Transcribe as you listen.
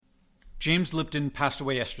James Lipton passed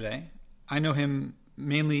away yesterday. I know him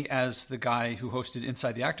mainly as the guy who hosted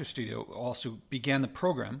Inside the Actors Studio, also began the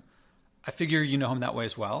program. I figure you know him that way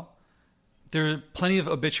as well. There are plenty of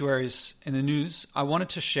obituaries in the news. I wanted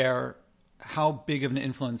to share how big of an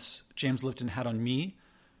influence James Lipton had on me,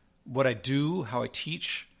 what I do, how I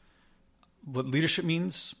teach, what leadership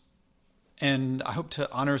means, and I hope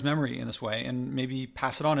to honor his memory in this way and maybe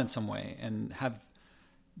pass it on in some way and have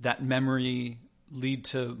that memory lead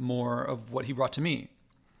to more of what he brought to me.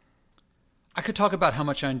 I could talk about how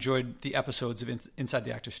much I enjoyed the episodes of Inside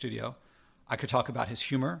the Actors Studio. I could talk about his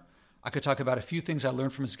humor. I could talk about a few things I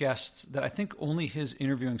learned from his guests that I think only his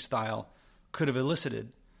interviewing style could have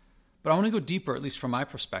elicited. But I want to go deeper, at least from my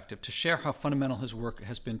perspective, to share how fundamental his work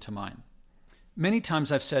has been to mine. Many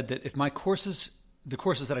times I've said that if my courses, the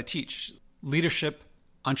courses that I teach, leadership,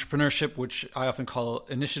 entrepreneurship, which I often call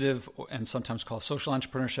initiative and sometimes call social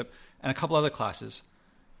entrepreneurship, and a couple other classes,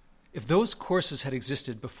 if those courses had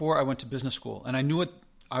existed before I went to business school and I knew what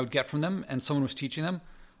I would get from them and someone was teaching them,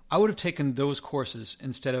 I would have taken those courses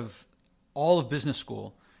instead of all of business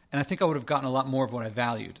school. And I think I would have gotten a lot more of what I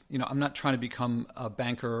valued. You know, I'm not trying to become a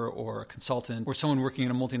banker or a consultant or someone working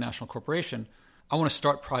in a multinational corporation. I want to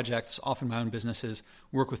start projects, often my own businesses,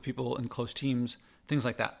 work with people in close teams, things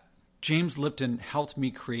like that. James Lipton helped me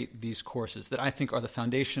create these courses that I think are the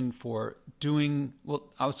foundation for doing,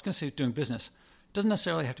 well, I was going to say doing business. It doesn't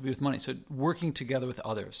necessarily have to be with money. So working together with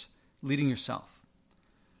others, leading yourself.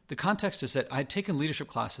 The context is that I had taken leadership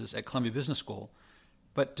classes at Columbia Business School,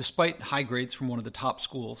 but despite high grades from one of the top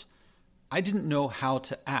schools, I didn't know how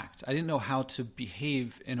to act. I didn't know how to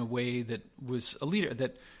behave in a way that was a leader,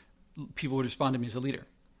 that people would respond to me as a leader.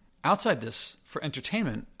 Outside this, for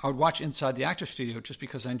entertainment, I would watch Inside the Actors Studio just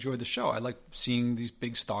because I enjoyed the show. I liked seeing these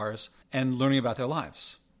big stars and learning about their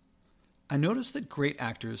lives. I noticed that great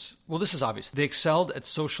actors, well, this is obvious, they excelled at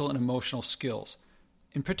social and emotional skills,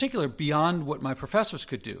 in particular beyond what my professors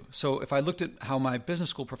could do. So if I looked at how my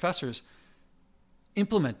business school professors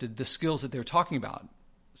implemented the skills that they were talking about,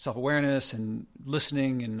 self-awareness and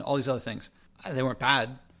listening and all these other things, they weren't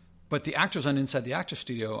bad. But the actors on Inside the Actors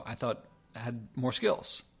Studio, I thought, had more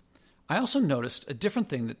skills. I also noticed a different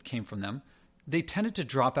thing that came from them. They tended to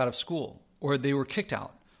drop out of school, or they were kicked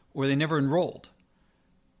out, or they never enrolled.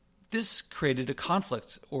 This created a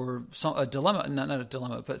conflict or a dilemma, not a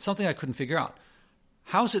dilemma, but something I couldn't figure out.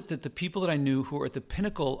 How is it that the people that I knew who were at the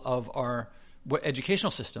pinnacle of our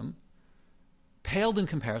educational system paled in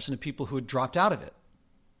comparison to people who had dropped out of it?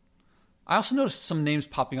 I also noticed some names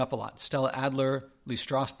popping up a lot. Stella Adler, Lee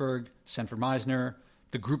Strasberg, Sanford Meisner,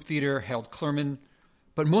 the Group Theater, Harold Klerman,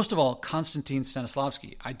 but most of all, Konstantin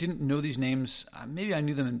Stanislavski. I didn't know these names. Maybe I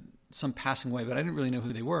knew them in some passing way, but I didn't really know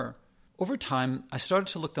who they were. Over time, I started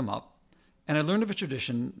to look them up, and I learned of a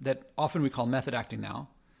tradition that often we call method acting now,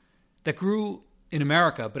 that grew in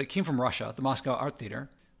America, but it came from Russia, the Moscow Art Theater,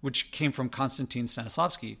 which came from Konstantin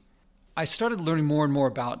Stanislavski. I started learning more and more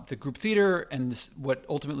about the group theater and what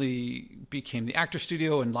ultimately became the Actors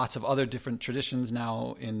Studio and lots of other different traditions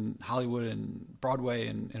now in Hollywood and Broadway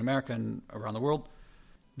and in America and around the world.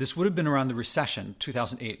 This would have been around the recession,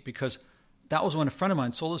 2008, because that was when a friend of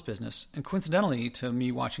mine sold his business. And coincidentally, to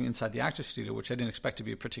me watching Inside the Actors Studio, which I didn't expect to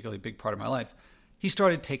be a particularly big part of my life, he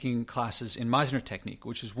started taking classes in Meisner technique,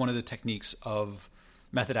 which is one of the techniques of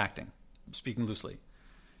method acting, speaking loosely.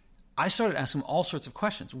 I started asking him all sorts of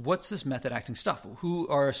questions. What's this method acting stuff? Who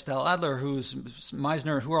are Stella Adler? Who's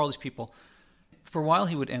Meisner? Who are all these people? For a while,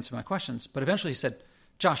 he would answer my questions, but eventually he said,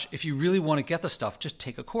 Josh, if you really want to get the stuff, just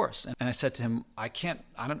take a course. And I said to him,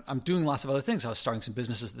 I'm doing lots of other things. I was starting some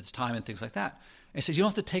businesses at this time and things like that. And he said, you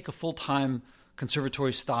don't have to take a full-time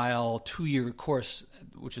conservatory style 2-year course,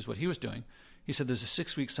 which is what he was doing. He said, there's a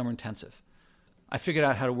 6-week summer intensive. I figured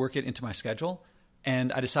out how to work it into my schedule,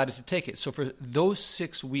 and I decided to take it. So for those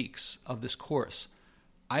 6 weeks of this course,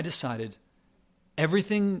 I decided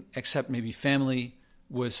everything except maybe family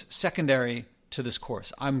was secondary to this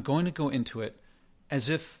course. I'm going to go into it as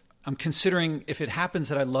if I'm considering, if it happens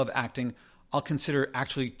that I love acting, I'll consider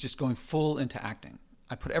actually just going full into acting.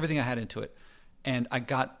 I put everything I had into it, and I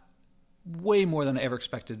got way more than I ever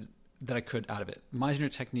expected that I could out of it. Meisner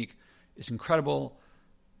technique is incredible.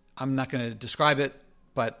 I'm not going to describe it,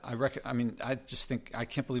 but I just think, I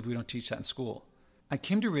can't believe we don't teach that in school. I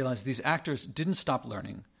came to realize these actors didn't stop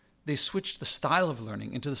learning. They switched the style of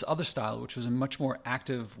learning into this other style, which was a much more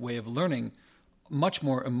active way of learning, much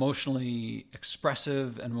more emotionally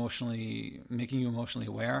expressive and making you emotionally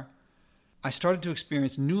aware. I started to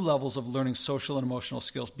experience new levels of learning social and emotional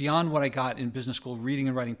skills beyond what I got in business school, reading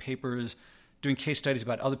and writing papers, doing case studies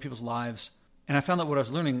about other people's lives. And I found that what I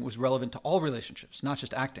was learning was relevant to all relationships, not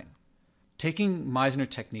just acting. Taking Meisner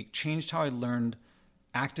technique changed how I learned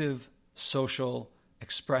active, social,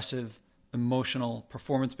 expressive, emotional,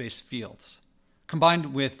 performance-based fields.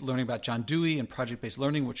 Combined with learning about John Dewey and project-based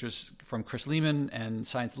learning, which was from Chris Lehman and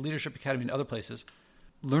Science Leadership Academy and other places,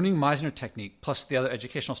 learning Meisner technique plus the other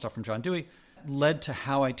educational stuff from John Dewey led to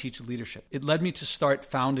how I teach leadership. It led me to start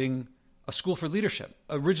founding a school for leadership.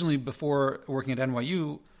 Originally, before working at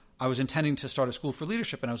NYU, I was intending to start a school for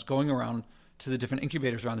leadership, and I was going around to the different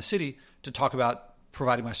incubators around the city to talk about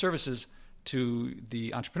providing my services to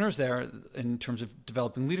the entrepreneurs there in terms of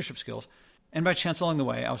developing leadership skills. And by chance along the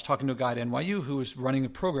way, I was talking to a guy at NYU who was running a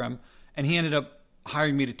program, and he ended up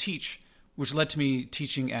hiring me to teach, which led to me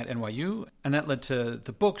teaching at NYU. And that led to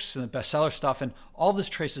the books and the bestseller stuff. And all of this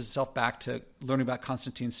traces itself back to learning about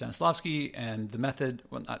Konstantin Stanislavski and the method,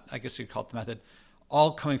 I guess you could call it the method,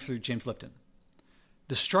 all coming through James Lipton.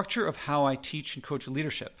 The structure of how I teach and coach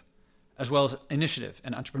leadership, as well as initiative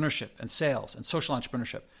and entrepreneurship and sales and social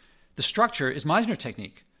entrepreneurship, the structure is Meisner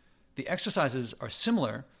technique. The exercises are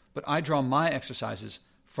similar, but I draw my exercises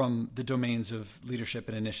from the domains of leadership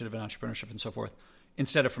and initiative and entrepreneurship and so forth,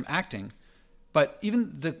 instead of from acting. But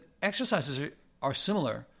even the exercises are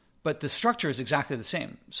similar, but the structure is exactly the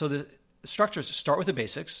same. So the structures start with the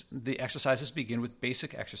basics. The exercises begin with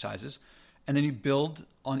basic exercises, and then you build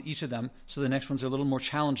on each of them. So the next ones are a little more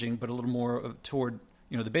challenging, but a little more toward,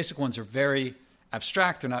 the basic ones are very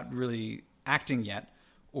abstract. They're not really acting yet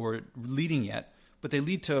or leading yet, but they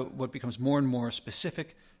lead to what becomes more and more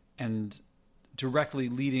specific and directly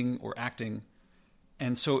leading or acting.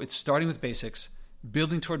 And so it's starting with basics,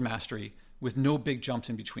 building toward mastery with no big jumps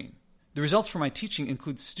in between. The results from my teaching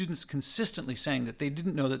include students consistently saying that they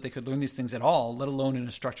didn't know that they could learn these things at all, let alone in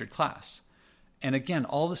a structured class. And again,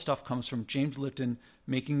 all this stuff comes from James Lipton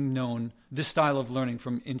making known this style of learning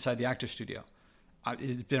from inside the actor studio.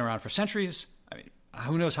 It's been around for centuries. I mean,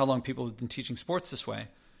 who knows how long people have been teaching sports this way,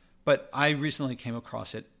 but I recently came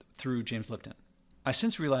across it through James Lipton. I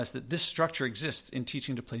since realized that this structure exists in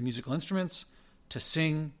teaching to play musical instruments, to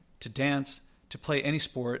sing, to dance, to play any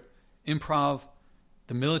sport, improv,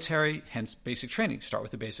 the military, hence basic training, start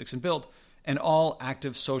with the basics and build, and all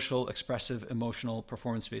active, social, expressive, emotional,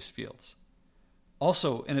 performance-based fields.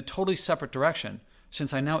 Also, in a totally separate direction,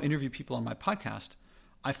 since I now interview people on my podcast,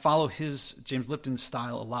 I follow James Lipton's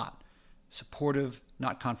style a lot. Supportive,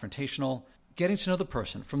 not confrontational, getting to know the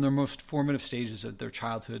person from their most formative stages of their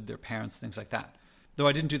childhood, their parents, things like that. Though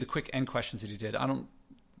I didn't do the quick end questions that he did. I don't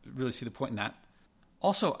really see the point in that.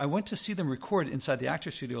 Also, I went to see them record inside the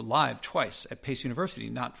actor studio live twice at Pace University,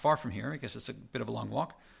 not far from here. I guess it's a bit of a long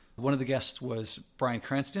walk. One of the guests was Bryan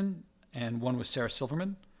Cranston, and one was Sarah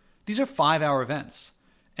Silverman. These are 5-hour events,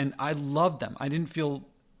 and I loved them. I didn't feel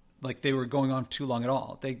like they were going on too long at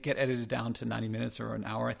all. They get edited down to 90 minutes or an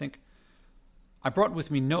hour, I think. I brought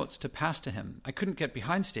with me notes to pass to him. I couldn't get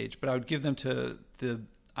behind stage, but I would give them to the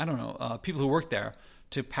people who worked there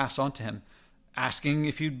to pass on to him, asking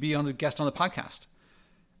if he'd be on the guest on the podcast.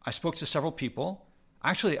 I spoke to several people.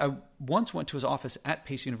 Actually, I once went to his office at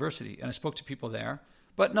Pace University, and I spoke to people there,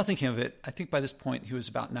 but nothing came of it. I think by this point, he was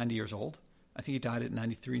about 90 years old. I think he died at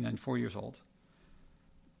 93, 94 years old.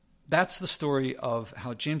 That's the story of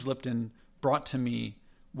how James Lipton brought to me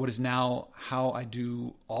what is now how I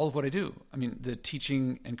do all of what I do. I mean, the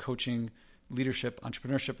teaching and coaching, leadership,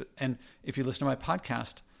 entrepreneurship. And if you listen to my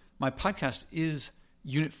podcast is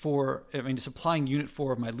Unit 4. I mean, it's applying Unit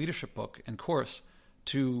 4 of my leadership book and course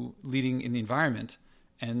to leading in the environment.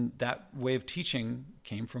 And that way of teaching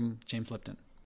came from James Lipton.